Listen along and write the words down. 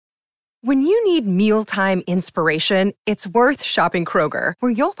When you need mealtime inspiration, it's worth shopping Kroger,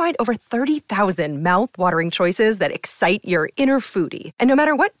 where you'll find over 30,000 mouth-watering choices that excite your inner foodie. And no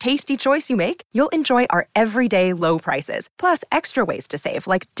matter what tasty choice you make, you'll enjoy our everyday low prices, plus extra ways to save,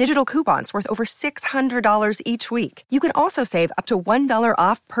 like digital coupons worth over $600 each week. You can also save up to $1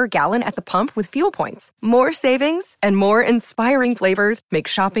 off per gallon at the pump with fuel points. More savings and more inspiring flavors make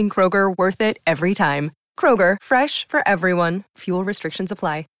shopping Kroger worth it every time. Kroger, fresh for everyone. Fuel restrictions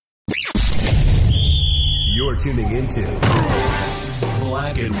apply. You're tuning into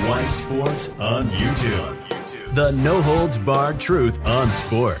Black and White Sports on YouTube. The no-holds-barred truth on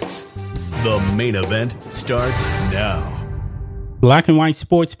sports. The main event starts now. Black and White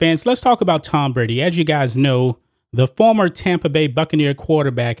Sports fans, let's talk about Tom Brady. As you guys know, the former Tampa Bay Buccaneer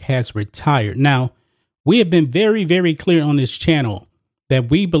quarterback has retired. Now, we have been very, very clear on this channel that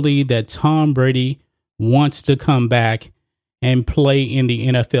we believe that Tom Brady wants to come back and play in the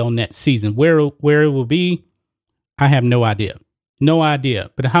NFL next season. Where it will be, I have no idea. No idea.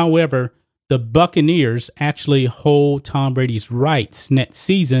 But however, the Buccaneers actually hold Tom Brady's rights next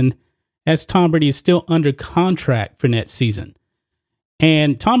season, as Tom Brady is still under contract for next season.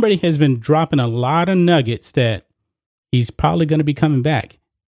 And Tom Brady has been dropping a lot of nuggets that he's probably going to be coming back.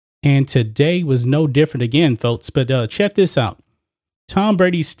 And today was no different again, folks. But check this out. Tom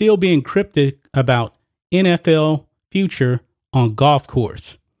Brady's still being cryptic about NFL future on golf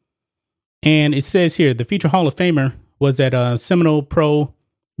course. And it says here, the future Hall of Famer was at a Seminole Pro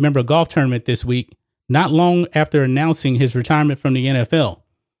member golf tournament this week, not long after announcing his retirement from the NFL.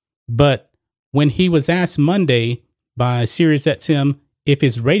 But when he was asked Monday by SiriusXM if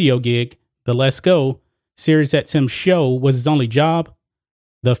his radio gig, the Let's Go SiriusXM show, was his only job,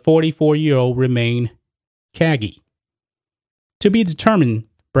 the 44-year-old remained caggy. To be determined,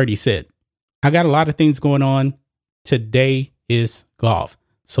 Brady said. I got a lot of things going on. Today is golf.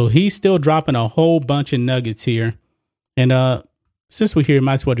 So he's still dropping a whole bunch of nuggets here. And since we're here,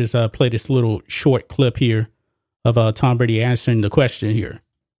 might as well just play this little short clip here of Tom Brady answering the question here.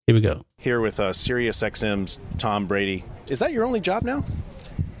 Here we go. Here with SiriusXM's Tom Brady. Is that your only job now?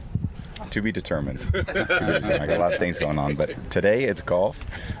 To be determined. I got a lot of things going on, but today it's golf.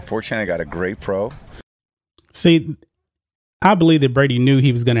 Fortunately, I got a great pro. See, I believe that Brady knew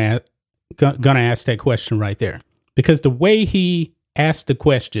he was going to ask that question right there, because the way he asked the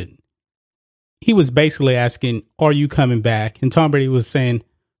question, he was basically asking, are you coming back? And Tom Brady was saying,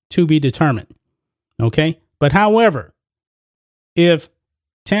 to be determined. Okay. But however, if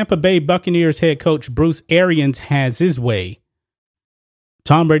Tampa Bay Buccaneers head coach Bruce Arians has his way,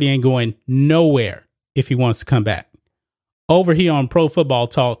 Tom Brady ain't going nowhere if he wants to come back. Over here on Pro Football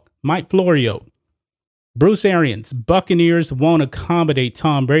Talk, Mike Florio, Bruce Arians, Buccaneers won't accommodate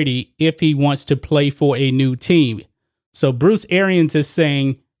Tom Brady if he wants to play for a new team. So Bruce Arians is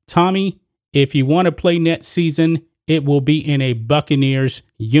saying, Tommy, if you want to play next season, it will be in a Buccaneers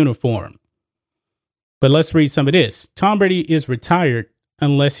uniform. But let's read some of this. Tom Brady is retired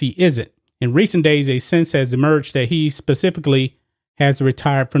unless he isn't. In recent days, a sense has emerged that he specifically has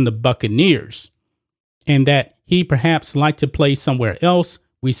retired from the Buccaneers and that he perhaps like to play somewhere else.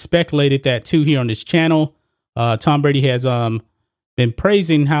 We speculated that too here on this channel. Tom Brady has been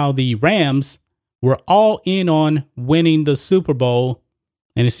praising how the Rams were all in on winning the Super Bowl.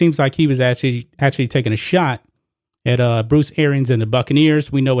 And it seems like he was actually taking a shot at Bruce Arians and the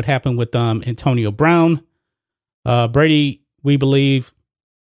Buccaneers. We know what happened with Antonio Brown. Brady, we believe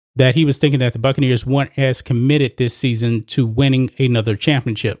that he was thinking that the Buccaneers weren't as committed this season to winning another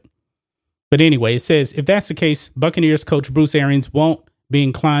championship. But anyway, it says, if that's the case, Buccaneers coach Bruce Arians won't be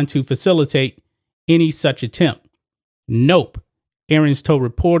inclined to facilitate any such attempt. Nope. Arians told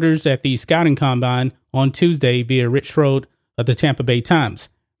reporters at the scouting combine on Tuesday via Rich Schroed of the Tampa Bay Times.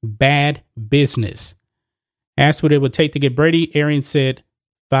 Bad business. Asked what it would take to get Brady, Arians said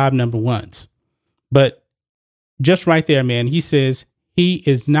 5 number ones. But just right there, man, he says he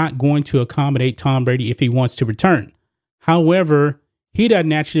is not going to accommodate Tom Brady if he wants to return. However, he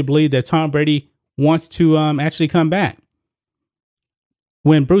doesn't actually believe that Tom Brady wants to actually come back.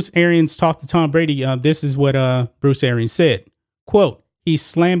 When Bruce Arians talked to Tom Brady, this is what Bruce Arians said. Quote, he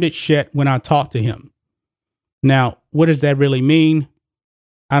slammed it shut when I talked to him. Now, what does that really mean?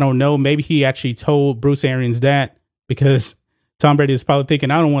 I don't know. Maybe he actually told Bruce Arians that because Tom Brady is probably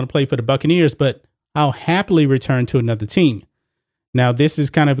thinking, I don't want to play for the Buccaneers, but I'll happily return to another team. Now, this is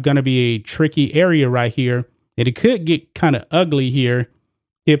kind of going to be a tricky area right here. And it could get kind of ugly here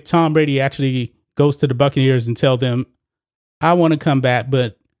if Tom Brady actually goes to the Buccaneers and tell them, I want to come back,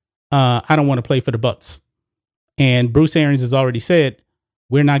 but I don't want to play for the Bucs. And Bruce Arians has already said,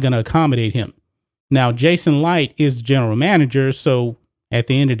 we're not going to accommodate him. Now, Jason Light is general manager, so at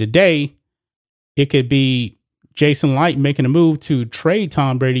the end of the day, it could be Jason Licht making a move to trade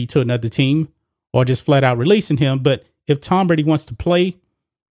Tom Brady to another team or just flat out releasing him. But if Tom Brady wants to play,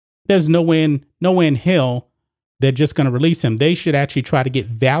 there's no way in hell they're just going to release him. They should actually try to get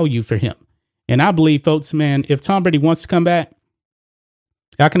value for him. And I believe, folks, man, if Tom Brady wants to come back,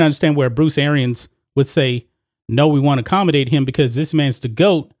 I can understand where Bruce Arians would say, no, we want to accommodate him because this man's the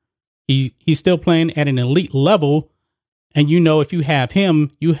GOAT. He's still playing at an elite level. And if you have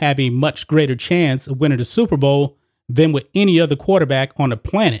him, you have a much greater chance of winning the Super Bowl than with any other quarterback on the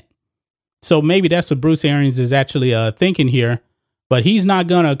planet. So maybe that's what Bruce Arians is actually thinking here. But he's not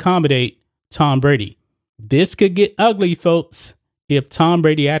going to accommodate Tom Brady. This could get ugly, folks, if Tom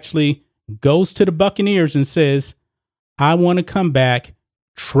Brady actually goes to the Buccaneers and says, I want to come back,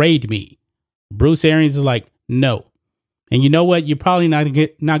 trade me. Bruce Arians is like, no. And you know what? You're probably not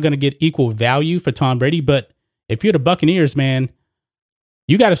going to get equal value for Tom Brady. But if you're the Buccaneers, man,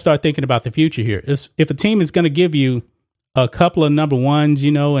 you got to start thinking about the future here. If a team is going to give you a couple of number ones,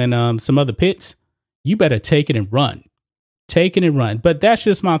 and some other picks, you better take it and run. Take it and run. But that's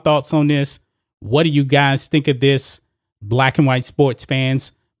just my thoughts on this. What do you guys think of this, black and white sports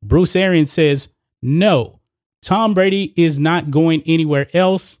fans? Bruce Arians says, no, Tom Brady is not going anywhere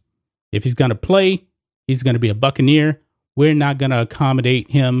else. If he's going to play, he's going to be a Buccaneer. We're not going to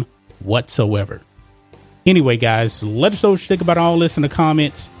accommodate him whatsoever. Anyway, guys, let us know what you think about all this in the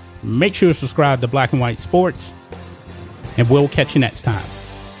comments. Make sure to subscribe to Black and White Sports, and we'll catch you next time.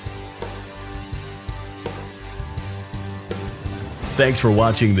 Thanks for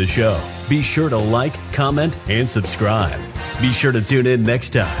watching the show. Be sure to like, comment, and subscribe. Be sure to tune in next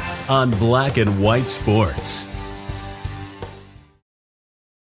time on Black and White Sports.